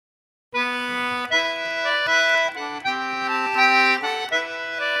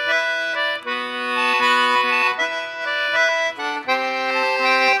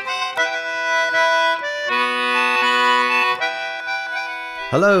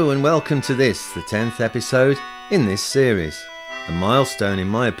Hello and welcome to this, the 10th episode in this series. A milestone, in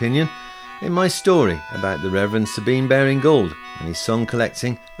my opinion, in my story about the Reverend Sabine Baring-Gould and his song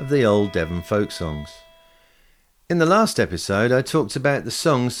collecting of the old Devon folk songs. In the last episode I talked about the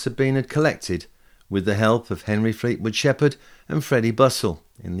songs Sabine had collected with the help of Henry Fleetwood Shepherd and Freddie Bussell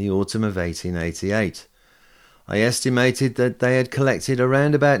in the autumn of 1888. I estimated that they had collected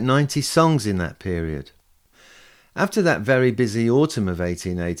around about 90 songs in that period. After that very busy autumn of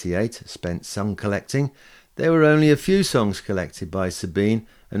 1888 spent song collecting, there were only a few songs collected by Sabine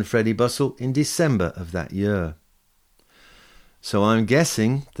and Freddie Bussell in December of that year. So I'm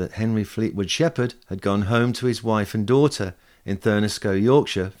guessing that Henry Fleetwood Shepherd had gone home to his wife and daughter in Thurnescoe,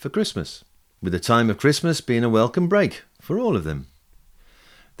 Yorkshire for Christmas, with the time of Christmas being a welcome break for all of them.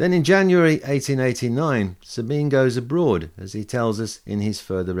 Then in January 1889, Sabine goes abroad, as he tells us in his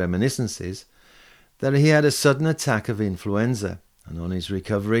further reminiscences, that he had a sudden attack of influenza and on his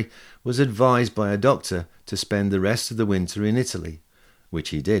recovery was advised by a doctor to spend the rest of the winter in Italy, which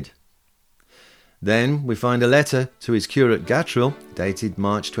he did. Then we find a letter to his curate Gattrell, dated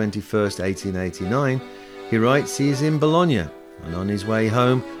March 21st, 1889. He writes he is in Bologna and on his way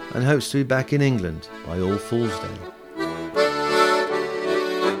home and hopes to be back in England by All Fool's Day.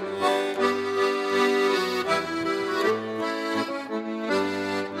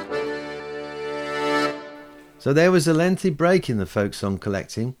 So there was a lengthy break in the folk song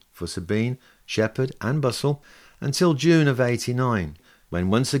collecting for Sabine, Shepherd and Bussell until June of 89, when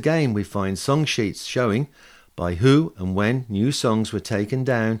once again we find song sheets showing by who and when new songs were taken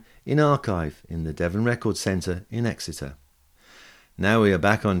down in archive in the Devon Record Centre in Exeter. Now we are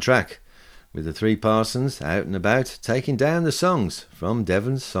back on track, with the three parsons out and about taking down the songs from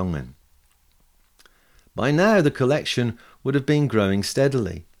Devon's songmen. By now the collection would have been growing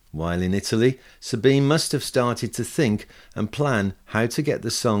steadily. While in Italy, Sabine must have started to think and plan how to get the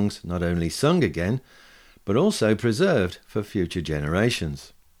songs not only sung again, but also preserved for future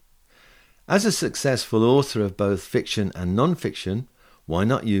generations. As a successful author of both fiction and non-fiction, why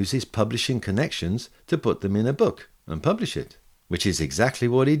not use his publishing connections to put them in a book and publish it? Which is exactly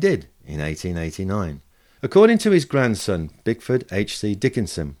what he did in 1889. According to his grandson, Bickford H.C.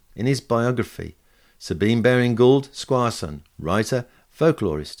 Dickinson, in his biography, Sabine Baring-Gould, Squireson, writer,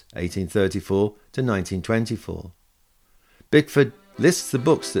 folklorist, 1834 to 1924. Bickford lists the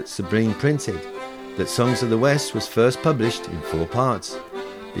books that Sabine printed, that Songs of the West was first published in 4 parts,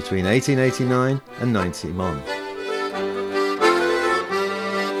 between 1889 and 91.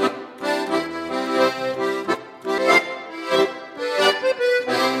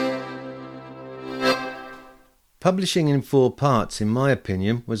 Publishing in 4 parts, in my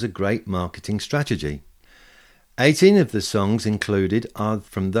opinion, was a great marketing strategy. 18 of the songs included are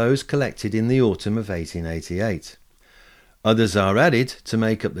from those collected in the autumn of 1888. Others are added to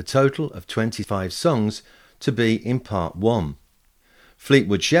make up the total of 25 songs to be in Part 1.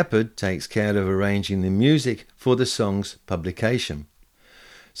 Fleetwood Shepherd takes care of arranging the music for the song's publication.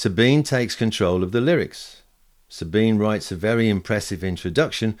 Sabine takes control of the lyrics. Sabine writes a very impressive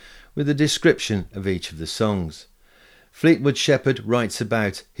introduction with a description of each of the songs. Fleetwood Shepherd writes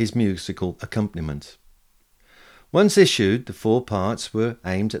about his musical accompaniment. Once issued, the 4 parts were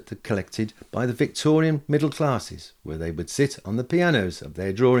aimed at the collected by the Victorian middle classes, where they would sit on the pianos of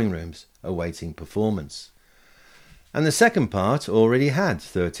their drawing rooms, awaiting performance. And the second part already had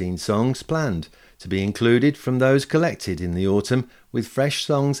 13 songs planned to be included from those collected in the autumn, with fresh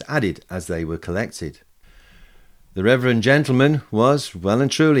songs added as they were collected. The Reverend Gentleman was well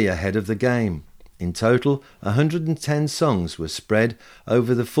and truly ahead of the game. In total, 110 songs were spread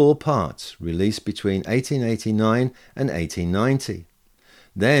over the 4 parts, released between 1889 and 1890.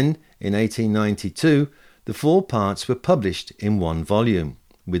 Then, in 1892, the 4 parts were published in 1 volume,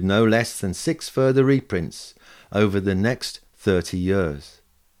 with no less than 6 further reprints over the next 30 years.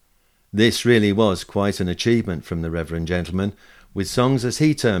 This really was quite an achievement from the Reverend Gentleman, with songs, as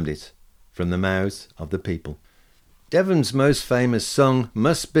he termed it, from the mouths of the people. Devon's most famous song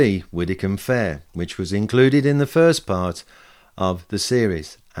must be Widdicombe Fair, which was included in the first part of the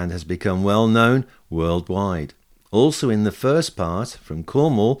series and has become well known worldwide. Also in the first part, from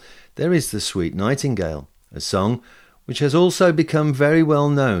Cornwall, there is The Sweet Nightingale, a song which has also become very well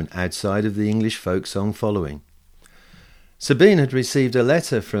known outside of the English folk song following. Sabine had received a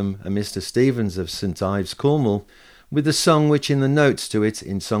letter from a Mr. Stevens of St. Ives, Cornwall, with the song which in the notes to it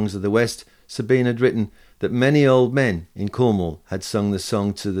in Songs of the West, Sabine had written that many old men in Cornwall had sung the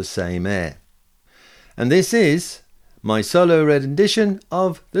song to the same air. And this is my solo rendition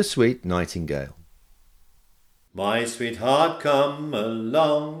of The Sweet Nightingale. My sweetheart, come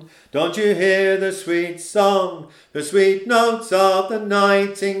along, don't you hear the sweet song, the sweet notes of the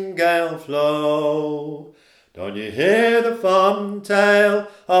nightingale flow? Don't you hear the fond tale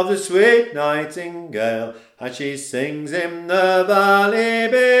of the sweet nightingale as she sings in the valley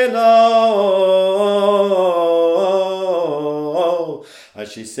below? As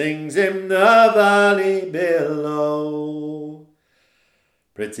she sings in the valley below.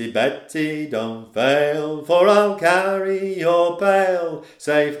 Pretty Betty, don't fail, for I'll carry your pail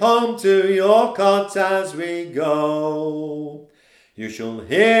safe home to your cot as we go. You shall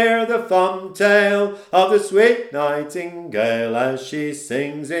hear the fond tale of the sweet nightingale as she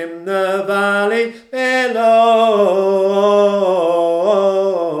sings in the valley below.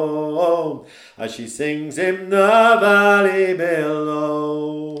 As she sings in the valley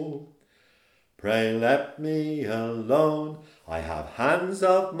below. Pray let me alone, I have hands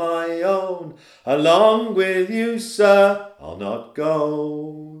of my own. Along with you, sir, I'll not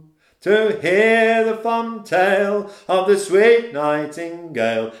go. To hear the fond tale of the sweet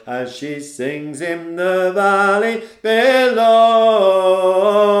nightingale as she sings in the valley below.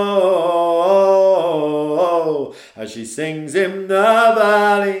 As she sings in the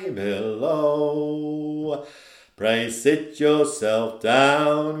valley below. Pray sit yourself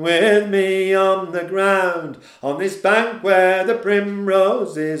down with me on the ground, on this bank where the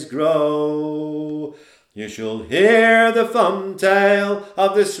primroses grow. You shall hear the fond tale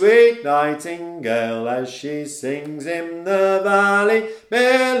of the sweet nightingale as she sings in the valley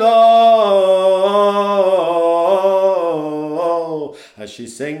below. As she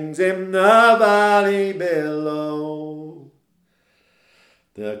sings in the valley below.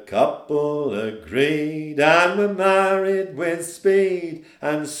 The couple agreed and were married with speed,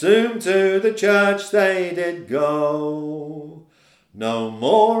 and soon to the church they did go. No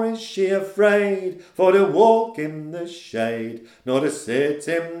more is she afraid for to walk in the shade, nor to sit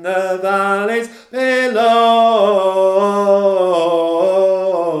in the valleys below,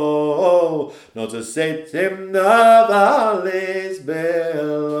 nor to sit in the valleys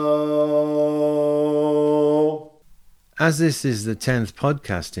below. As this is the 10th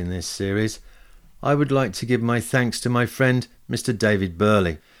podcast in this series, I would like to give my thanks to my friend Mr. David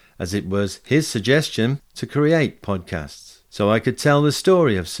Burley, as it was his suggestion to create podcasts, so I could tell the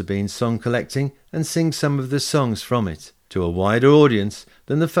story of Sabine's song collecting and sing some of the songs from it to a wider audience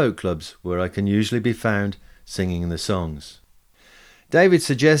than the folk clubs where I can usually be found singing the songs. David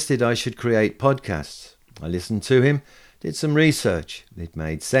suggested I should create podcasts. I listened to him, did some research. It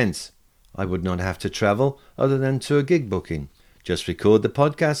made sense. I would not have to travel other than to a gig booking. Just record the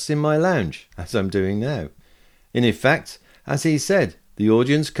podcasts in my lounge, as I'm doing now. In effect, as he said, the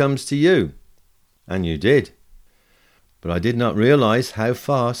audience comes to you. And you did. But I did not realise how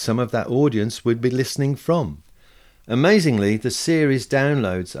far some of that audience would be listening from. Amazingly, the series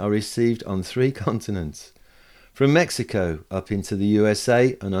downloads are received on 3 continents. From Mexico up into the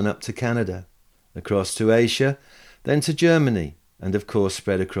USA and on up to Canada, across to Asia, then to Germany, and of course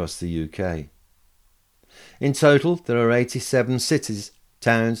spread across the UK. In total, there are 87 cities,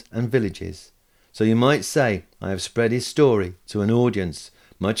 towns and villages. So you might say I have spread his story to an audience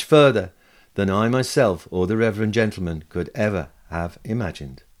much further than I myself or the Reverend Gentleman could ever have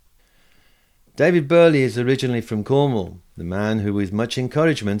imagined. David Burley is originally from Cornwall, the man who with much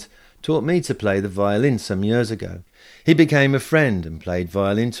encouragement taught me to play the violin some years ago. He became a friend and played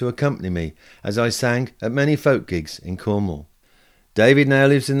violin to accompany me as I sang at many folk gigs in Cornwall. David now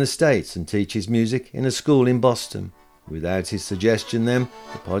lives in the States and teaches music in a school in Boston. Without his suggestion then,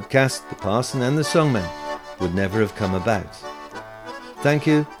 the podcast, the parson and the songmen would never have come about. Thank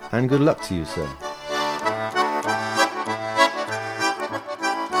you and good luck to you, sir.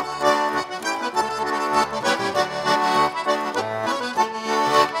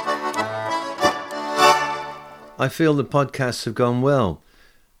 I feel the podcasts have gone well,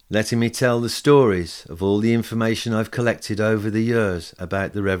 letting me tell the stories of all the information I've collected over the years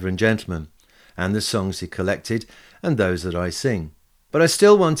about the Reverend Gentleman and the songs he collected and those that I sing. But I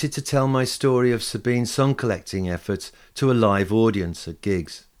still wanted to tell my story of Sabine's song collecting efforts to a live audience at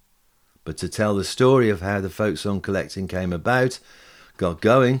gigs. But to tell the story of how the folk song collecting came about, got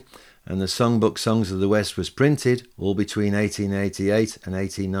going, and the Songbook Songs of the West was printed, all between 1888 and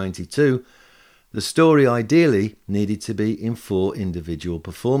 1892, the story ideally needed to be in 4 individual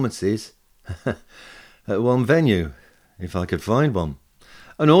performances at one venue, if I could find one.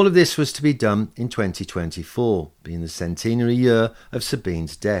 And all of this was to be done in 2024, being the centenary year of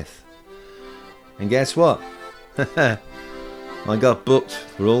Sabine's death. And guess what? I got booked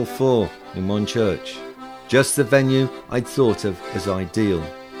for all 4 in one church. Just the venue I'd thought of as ideal.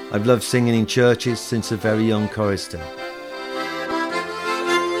 I've loved singing in churches since a very young chorister.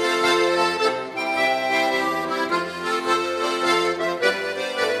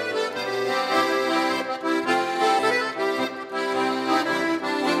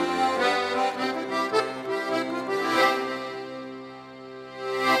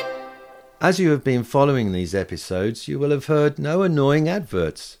 As you have been following these episodes, you will have heard no annoying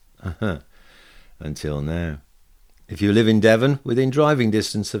adverts. Until now. If you live in Devon, within driving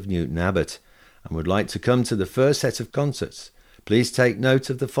distance of Newton Abbot, and would like to come to the first set of concerts, please take note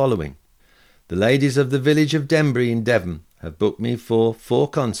of the following. The ladies of the village of Denbury in Devon have booked me for 4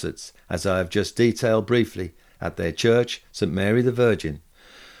 concerts, as I have just detailed briefly, at their church, St Mary the Virgin.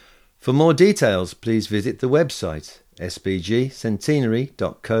 For more details, please visit the website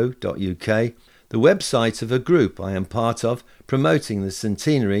sbgcentenary.co.uk, the website of a group I am part of promoting the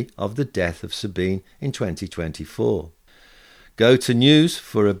centenary of the death of Sabine in 2024. Go to news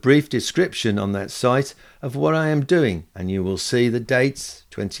for a brief description on that site of what I am doing, and you will see the dates: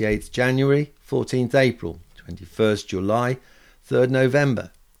 28th January, 14th April, 21st July, 3rd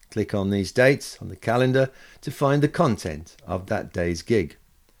November. Click on these dates on the calendar to find the content of that day's gig.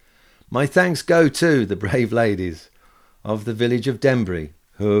 My thanks go to the brave ladies of the village of Denbury,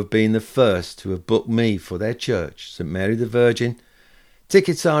 who have been the first to have booked me for their church, St Mary the Virgin.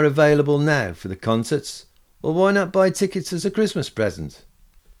 Tickets are available now for the concerts, or why not buy tickets as a Christmas present?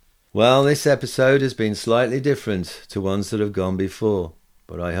 Well, this episode has been slightly different to ones that have gone before,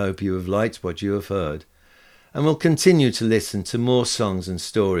 but I hope you have liked what you have heard, and will continue to listen to more songs and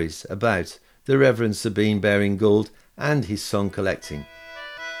stories about the Reverend Sabine Baring-Gould and his song collecting.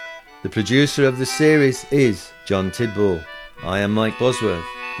 The producer of the series is John Tidball. I am Mike Bosworth.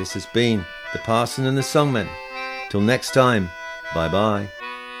 This has been The Parson and the Songmen. Till next time, bye-bye.